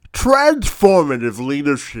Transformative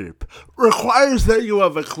leadership requires that you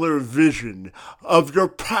have a clear vision of your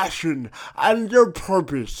passion and your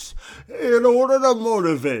purpose in order to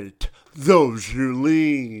motivate those you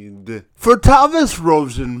lead. For Thomas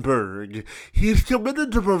Rosenberg, he's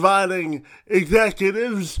committed to providing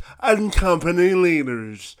executives and company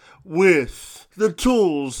leaders with the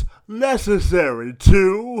tools necessary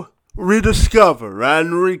to rediscover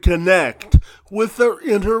and reconnect with their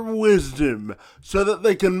inner wisdom so that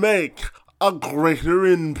they can make a greater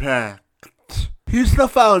impact. He's the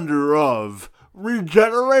founder of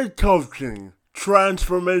Regenerate Coaching,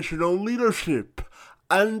 Transformational Leadership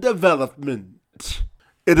and Development.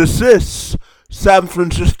 It assists San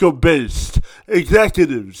Francisco-based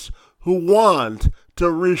executives who want to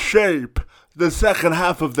reshape the second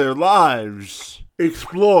half of their lives,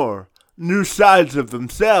 explore new sides of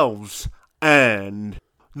themselves, and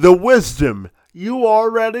the wisdom you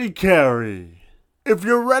already carry. If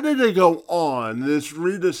you're ready to go on this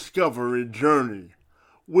rediscovery journey,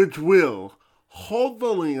 which will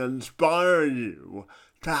hopefully inspire you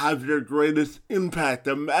to have your greatest impact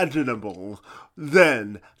imaginable,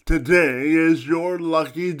 then today is your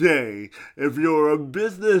lucky day if you're a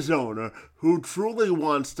business owner who truly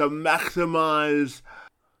wants to maximize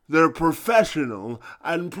their professional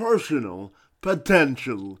and personal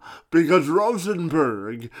potential, because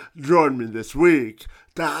Rosenberg joined me this week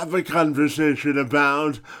to have a conversation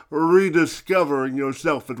about rediscovering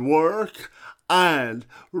yourself at work and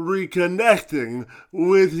reconnecting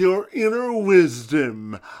with your inner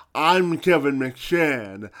wisdom. I'm Kevin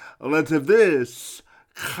McShann. Let's have this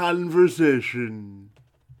conversation.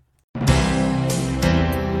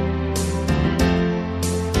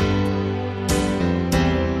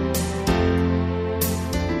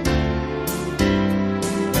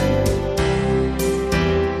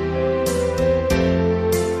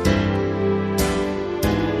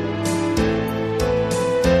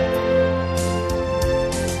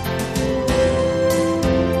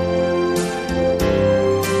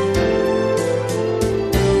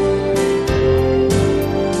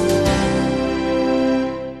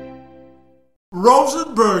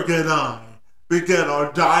 Rosenberg and I began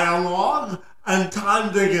our dialogue and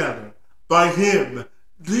time together by him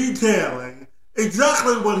detailing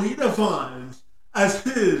exactly what he defines as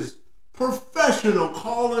his professional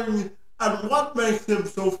calling and what makes him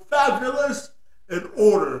so fabulous in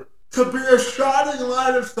order to be a shining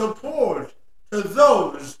light of support to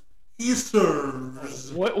those he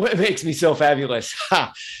serves. What makes me so fabulous?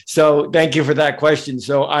 So thank you for that question.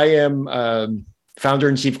 So I am founder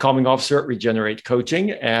and chief calming officer at Regenerate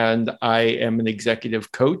Coaching, and I am an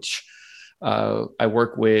executive coach. I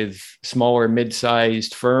work with smaller,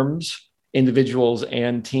 mid-sized firms, individuals,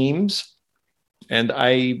 and teams, and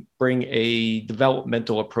I bring a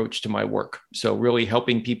developmental approach to my work. So really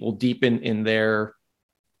helping people deepen in their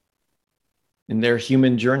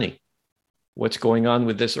human journey. What's going on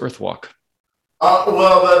with this earth walk?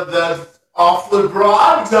 That's awfully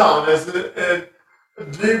broad, Tom, isn't it?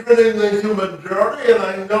 Deepening the human journey, and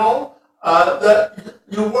I know that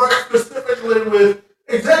you work specifically with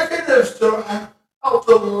executives to help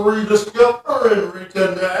them rediscover and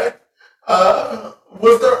reconnect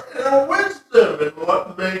with their inner wisdom and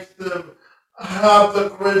what makes them have the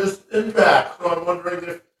greatest impact. So I'm wondering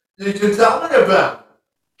if you can tell me about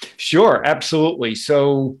it. Sure, absolutely.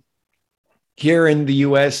 So here in the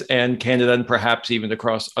US and Canada, and perhaps even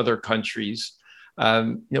across other countries,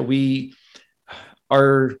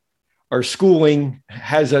 our schooling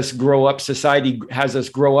has us grow up, society has us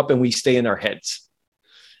grow up, and we stay in our heads.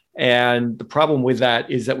 And the problem with that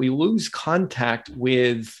is that we lose contact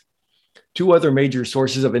with two other major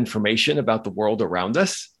sources of information about the world around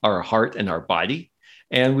us, our heart and our body.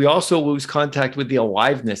 And we also lose contact with the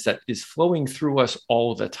aliveness that is flowing through us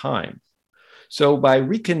all the time. So by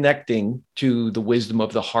reconnecting to the wisdom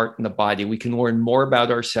of the heart and the body, we can learn more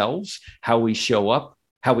about ourselves, how we show up,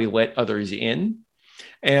 how we let others in.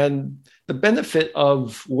 And the benefit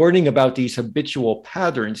of learning about these habitual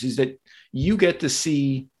patterns is that you get to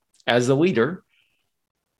see, as a leader,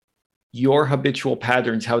 your habitual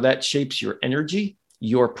patterns, how that shapes your energy,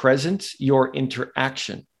 your presence, your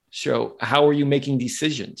interaction. So how are you making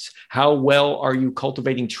decisions? How well are you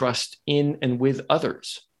cultivating trust in and with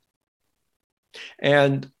others?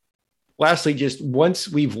 And lastly, just once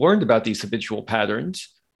we've learned about these habitual patterns,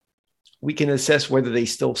 we can assess whether they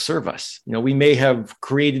still serve us. We may have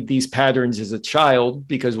created these patterns as a child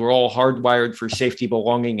because we're all hardwired for safety,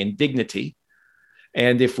 belonging, and dignity.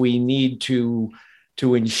 And if we need to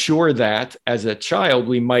ensure that as a child,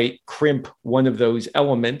 we might crimp one of those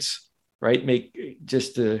elements, right?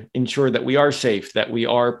 Just to ensure that we are safe, that we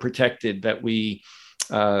are protected, that we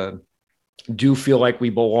uh, do feel like we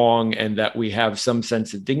belong and that we have some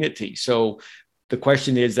sense of dignity. So the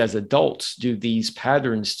question is, as adults, do these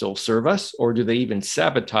patterns still serve us, or do they even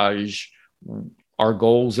sabotage our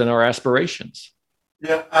goals and our aspirations?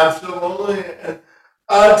 Yeah, absolutely. And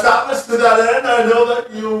Thomas, to that end, I know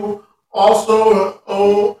that you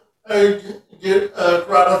also get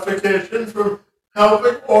gratification from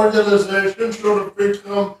helping organizations sort of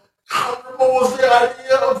become comfortable with the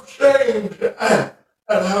idea of change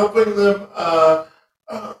and helping them uh,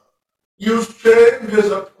 use change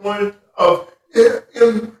as a point of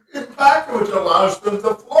impact, which allows them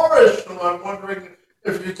to flourish. So I'm wondering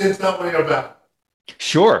if you can tell me about it.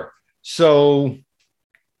 Sure. So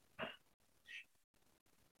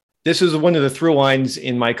this is one of the through lines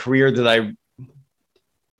in my career that I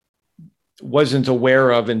wasn't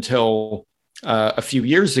aware of until a few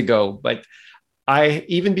years ago. But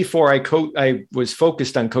even before I was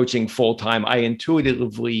focused on coaching full time, I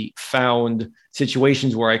intuitively found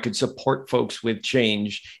situations where I could support folks with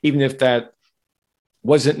change, even if that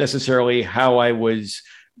wasn't necessarily how I was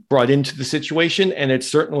brought into the situation. And it's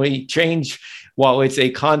certainly change, while it's a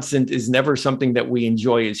constant, is never something that we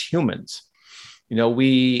enjoy as humans.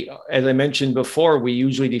 As I mentioned before, we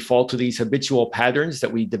usually default to these habitual patterns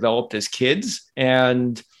that we developed as kids,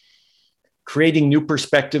 and creating new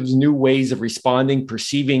perspectives, new ways of responding,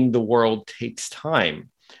 perceiving the world takes time.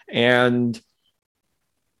 And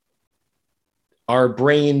our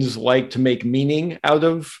brains like to make meaning out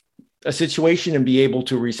of a situation and be able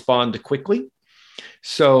to respond quickly.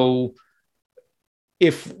 So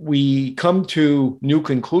if we come to new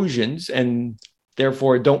conclusions and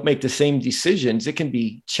therefore don't make the same decisions, it can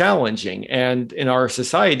be challenging. And in our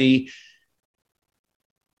society,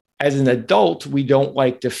 as an adult, we don't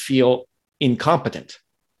like to feel incompetent.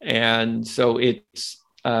 And so it's,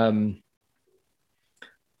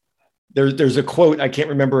 there's a quote, I can't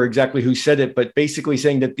remember exactly who said it, but basically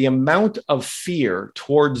saying that the amount of fear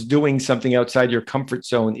towards doing something outside your comfort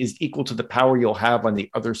zone is equal to the power you'll have on the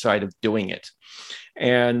other side of doing it.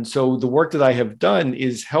 And so the work that I have done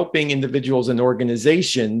is helping individuals and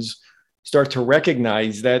organizations start to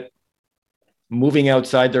recognize that moving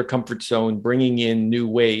outside their comfort zone, bringing in new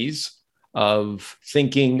ways of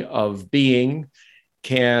thinking, of being,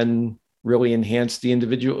 can really enhance the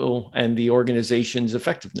individual and the organization's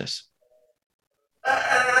effectiveness.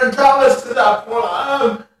 And Thomas, to that point,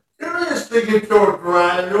 I'm curious to get your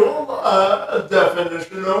granular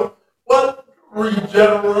definition of what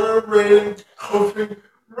regenerating coaching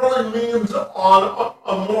really means on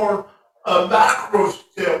a more macro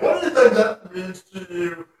scale. What do you think that means to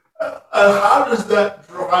you? And how does that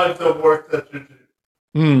drive the work that you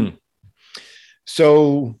do?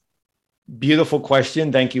 So, beautiful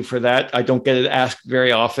question. Thank you for that. I don't get it asked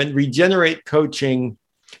very often. Regenerate coaching.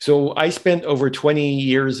 So I spent over 20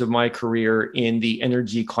 years of my career in the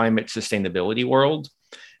energy, climate, sustainability world.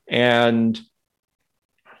 And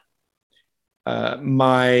I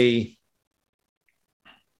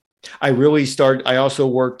also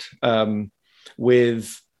worked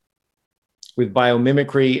with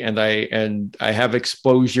biomimicry, and I have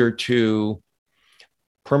exposure to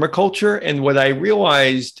permaculture. And what I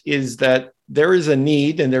realized is that there is a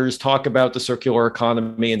need, and there is talk about the circular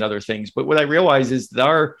economy and other things. But what I realized is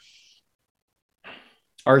that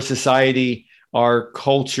our society, our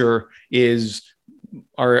culture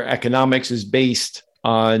our economics is based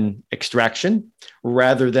on extraction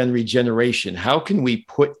rather than regeneration. How can we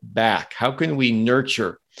put back? How can we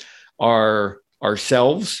nurture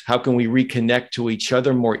ourselves? How can we reconnect to each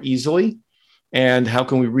other more easily? And how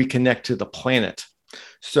can we reconnect to the planet?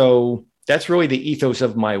 So that's really the ethos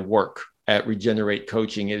of my work at Regenerate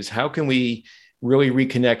Coaching, is how can we really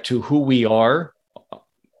reconnect to who we are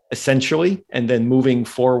essentially, and then moving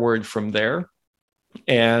forward from there.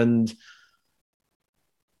 And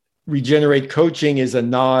Regenerate Coaching is a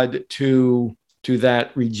nod to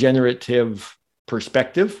that regenerative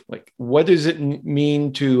perspective. Like, what does it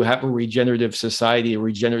mean to have a regenerative society, a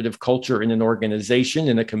regenerative culture in an organization,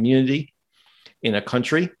 in a community, in a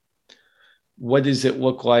country? What does it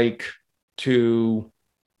look like to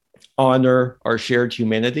honor our shared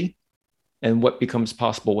humanity, and what becomes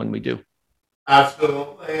possible when we do?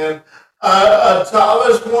 Absolutely. And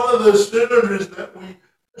Thomas, one of the synergies that we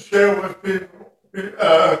share with people,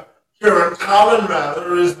 share in common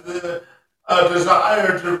rather, is the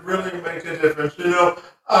desire to really make a difference.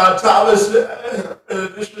 Thomas, in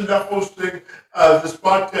addition to hosting this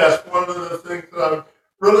podcast, one of the things that I'm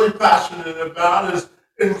really passionate about is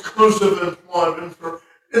inclusive employment for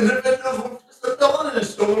individuals with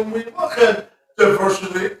disabilities. So when we look at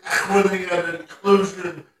diversity, equity, and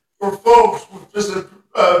inclusion for folks with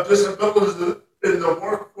disabilities in the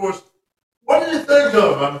workforce. What do you think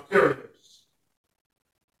of? I'm curious.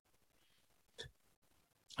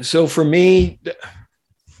 So for me,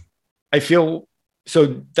 I feel so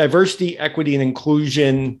diversity, equity, and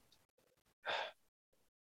inclusion.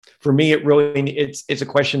 For me, it's a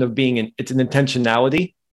question of it's an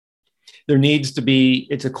intentionality. There needs to be,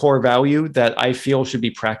 it's a core value that I feel should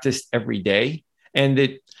be practiced every day.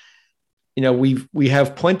 And we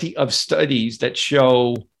have plenty of studies that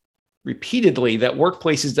show repeatedly that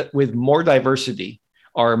workplaces that with more diversity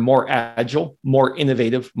are more agile, more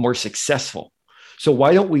innovative, more successful. So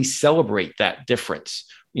why don't we celebrate that difference?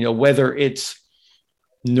 Whether it's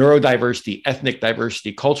neurodiversity, ethnic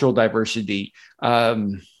diversity, cultural diversity,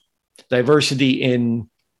 diversity in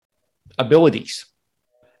abilities,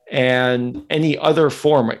 and any other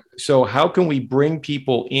form. So how can we bring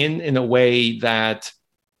people in a way that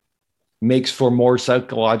makes for more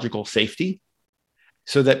psychological safety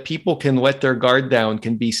so that people can let their guard down,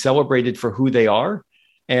 can be celebrated for who they are,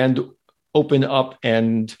 and open up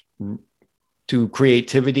and to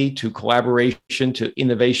creativity, to collaboration, to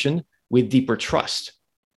innovation with deeper trust.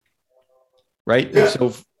 Right? Yeah.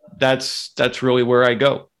 So that's really where I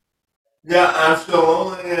go. Yeah,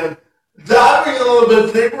 absolutely. And diving a little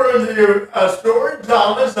bit deeper into your story,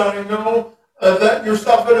 Thomas, I know that you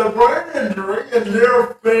suffered a brain injury and a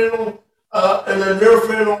near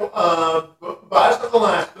fatal bicycle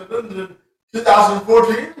accident in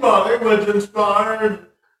 2014, Molly, which inspired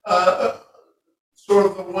sort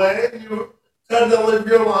of the way you tend to live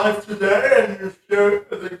your life today, and you share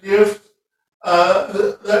the gifts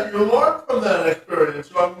that you learned from that experience.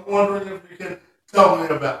 So I'm wondering if you can tell me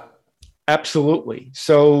about it. Absolutely.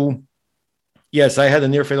 So, yes, I had a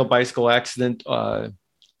near fatal bicycle accident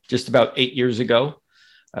just about 8 years ago.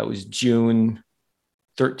 It was June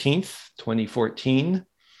 13th, 2014.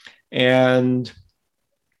 And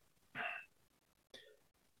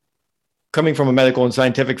coming from a medical and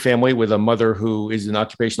scientific family with a mother who is an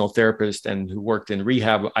occupational therapist and who worked in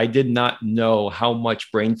rehab, I did not know how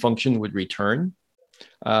much brain function would return.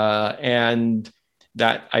 And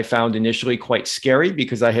that I found initially quite scary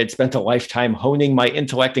because I had spent a lifetime honing my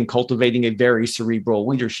intellect and cultivating a very cerebral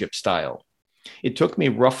leadership style. It took me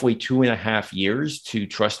roughly 2.5 years to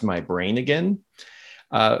trust my brain again.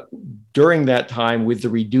 During that time, with the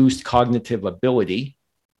reduced cognitive ability,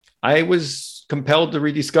 I was compelled to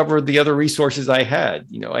rediscover the other resources I had,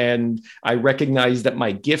 and I recognized that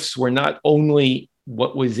my gifts were not only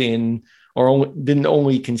what was in, or didn't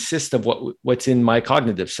only consist of what's in my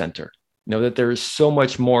cognitive center. That there is so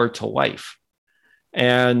much more to life.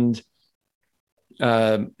 And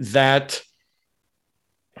that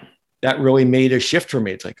really made a shift for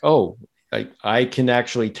me. It's like, I can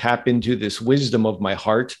actually tap into this wisdom of my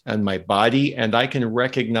heart and my body, and I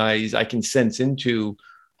can sense into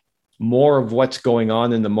more of what's going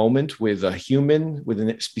on in the moment with a human, with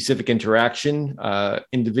a specific interaction,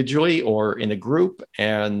 individually or in a group.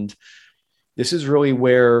 And this is really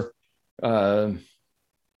where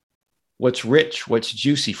what's rich, what's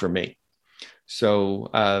juicy for me. So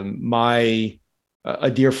a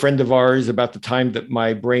dear friend of ours, about the time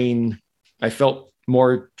that I felt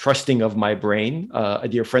more trusting of my brain. A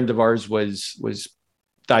dear friend of ours was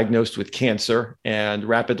diagnosed with cancer and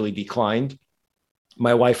rapidly declined.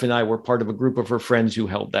 My wife and I were part of a group of her friends who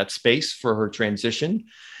held that space for her transition.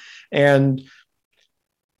 And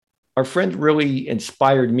our friend really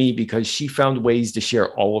inspired me because she found ways to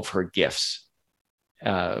share all of her gifts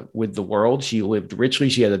with the world. She lived richly.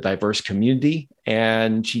 She had a diverse community,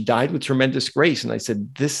 and she died with tremendous grace. And I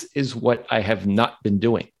said, this is what I have not been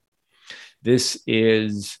doing. This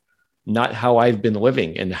is not how I've been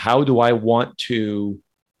living. And how do I want to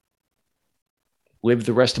live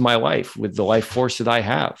the rest of my life with the life force that I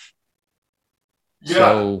have? Yeah.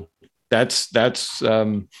 So that's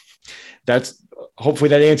hopefully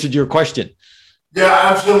that answered your question. Yeah,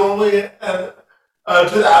 absolutely. And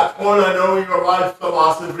to that point, I know your life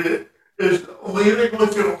philosophy is leading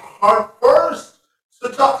with your heart first.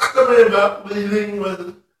 So talk to me about leading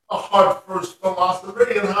with a heart first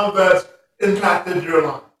philosophy and how that's impacted your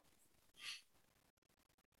life.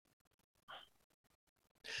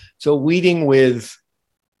 So leading with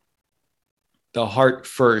the heart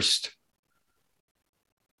first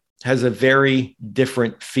has a very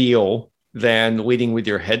different feel than leading with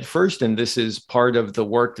your head first. And this is part of the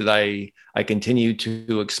work that I continue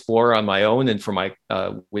to explore on my own and for my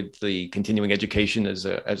with the continuing education as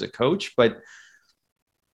a coach. But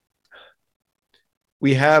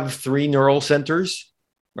we have 3 neural centers,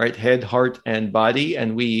 right? Head, heart, and body.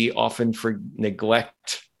 And we often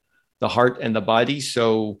neglect the heart and the body.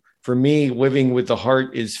 So for me, living with the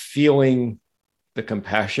heart is feeling the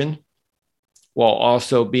compassion, while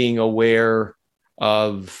also being aware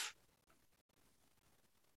of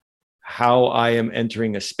how I am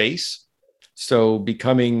entering a space. So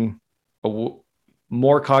becoming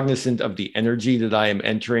more cognizant of the energy that I am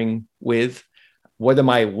entering with. What am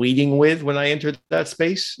I leading with when I enter that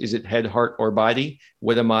space? Is it head, heart, or body?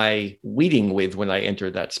 What am I leading with when I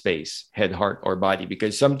enter that space, head, heart, or body?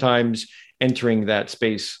 Because sometimes entering that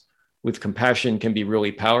space with compassion can be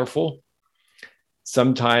really powerful.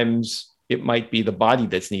 Sometimes it might be the body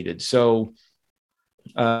that's needed. So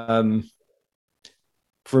for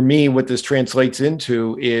me, what this translates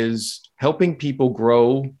into is helping people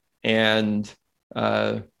grow and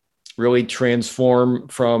really transform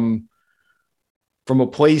from a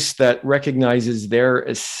place that recognizes their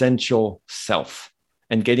essential self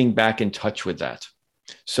and getting back in touch with that.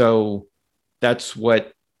 So that's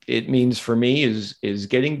what it means for me is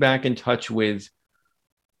getting back in touch with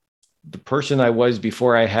the person I was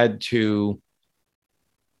before I had to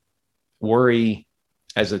worry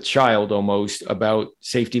as a child almost about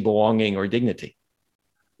safety, belonging, or dignity.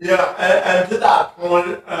 Yeah, and to that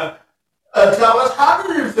point, Thomas, how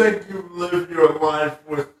do you think you live your life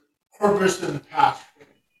with purpose and passion?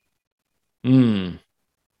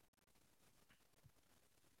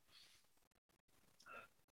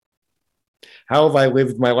 How have I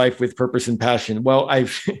lived my life with purpose and passion? Well,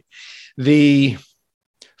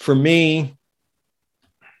 for me,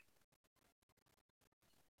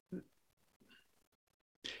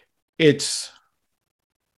 it's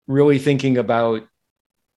really thinking about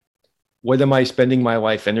what am I spending my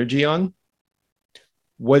life energy on?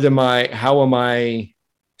 How am I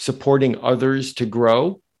supporting others to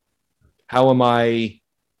grow? How am I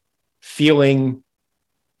feeling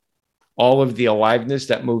all of the aliveness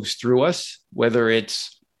that moves through us, whether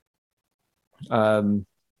it's, and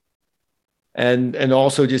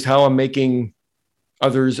also just how I'm making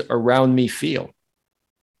others around me feel.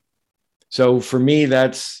 So for me,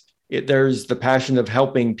 that's it. There's the passion of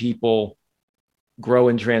helping people grow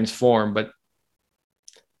and transform, but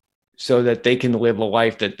so that they can live a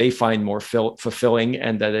life that they find more fulfilling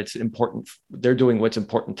and that it's important. They're doing what's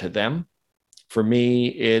important to them. For me,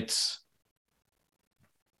 it's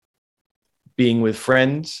being with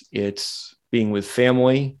friends, it's being with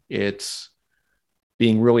family, it's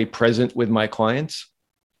being really present with my clients.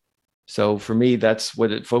 So for me, that's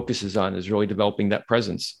what it focuses on, is really developing that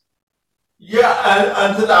presence. Yeah,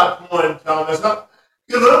 and to that point, Thomas, one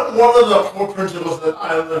of the core principles that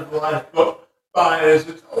I live life by is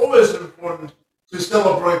it's always important to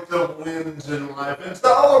celebrate the wins in life and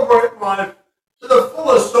celebrate life to the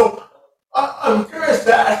fullest. So I'm curious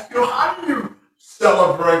to ask you, how do you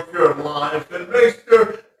celebrate your life and make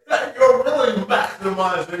sure that you're really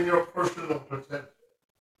maximizing your personal potential?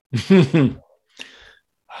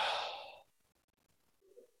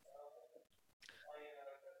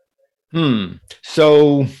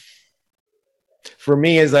 So for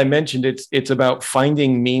me, as I mentioned, it's about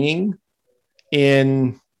finding meaning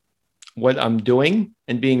in what I'm doing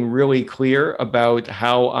and being really clear about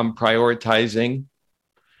how I'm prioritizing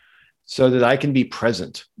so that I can be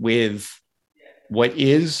present with what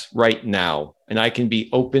is right now. And I can be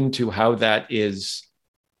open to how that is,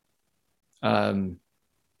 right?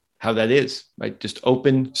 Just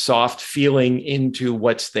open, soft feeling into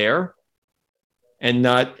what's there and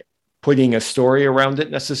not putting a story around it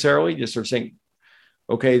necessarily, just sort of saying,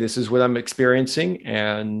 okay, this is what I'm experiencing.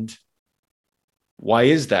 And why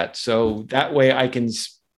is that? So that way I can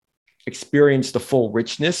experience the full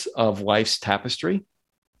richness of life's tapestry,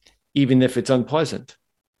 even if it's unpleasant,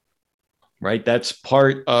 right? That's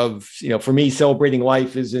part of, for me, celebrating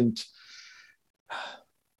life isn't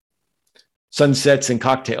sunsets and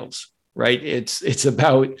cocktails, right? It's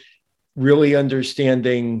about really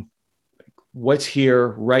understanding what's here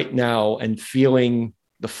right now and feeling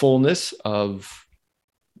the fullness of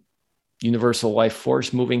universal life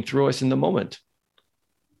force moving through us in the moment.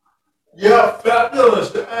 Yeah,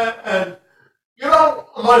 fabulous. And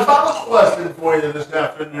my final question for you this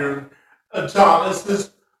afternoon, Thomas,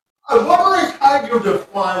 is I'm wondering how you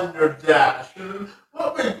define your dash. And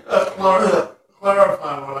let me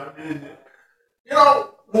clarify what I mean.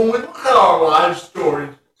 When we look at our life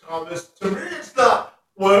stories, Thomas, to me it's not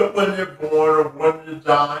when you're born or when you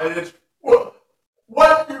die. It's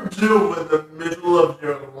what you do in the middle of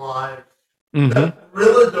your life that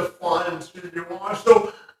really defines who you are.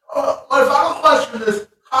 So my final question is,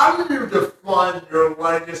 how do you define your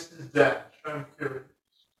legacy dash? I'm curious.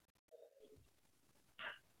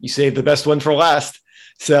 You saved the best one for last.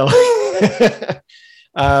 So,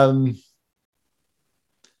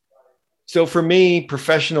 so for me,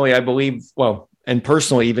 professionally, I believe, well, and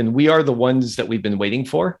personally, even, we are the ones that we've been waiting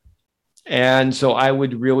for. And so I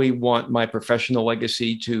would really want my professional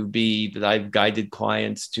legacy to be that I've guided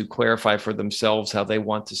clients to clarify for themselves how they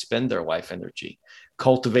want to spend their life energy,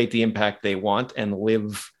 cultivate the impact they want, and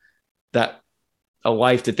live that a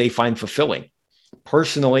life that they find fulfilling.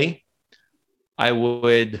 Personally, I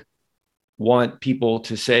would want people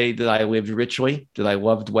to say that I lived richly, that I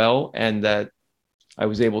loved well, and that I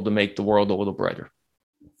was able to make the world a little brighter.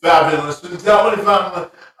 Fabulous. And tell me, finally,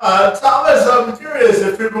 Thomas, I'm curious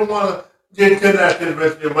if people want to get connected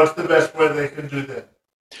with you, what's the best way they can do that?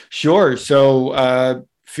 Sure. So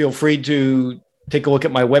feel free to take a look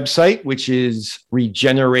at my website, which is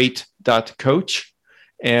regenerate.coach.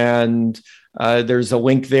 And there's a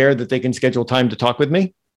link there that they can schedule time to talk with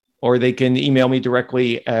me, or they can email me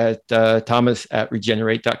directly at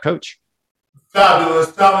thomas@regenerate.coach.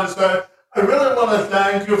 Fabulous. Thomas, I really want to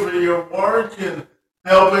thank you for your work in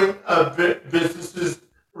helping businesses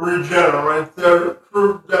regenerate their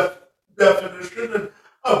true definition and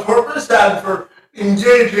a purpose, and for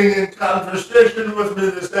engaging in conversation with me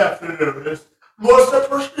this afternoon. It's most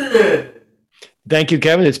appreciated. Thank you,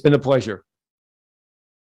 Kevin. It's been a pleasure.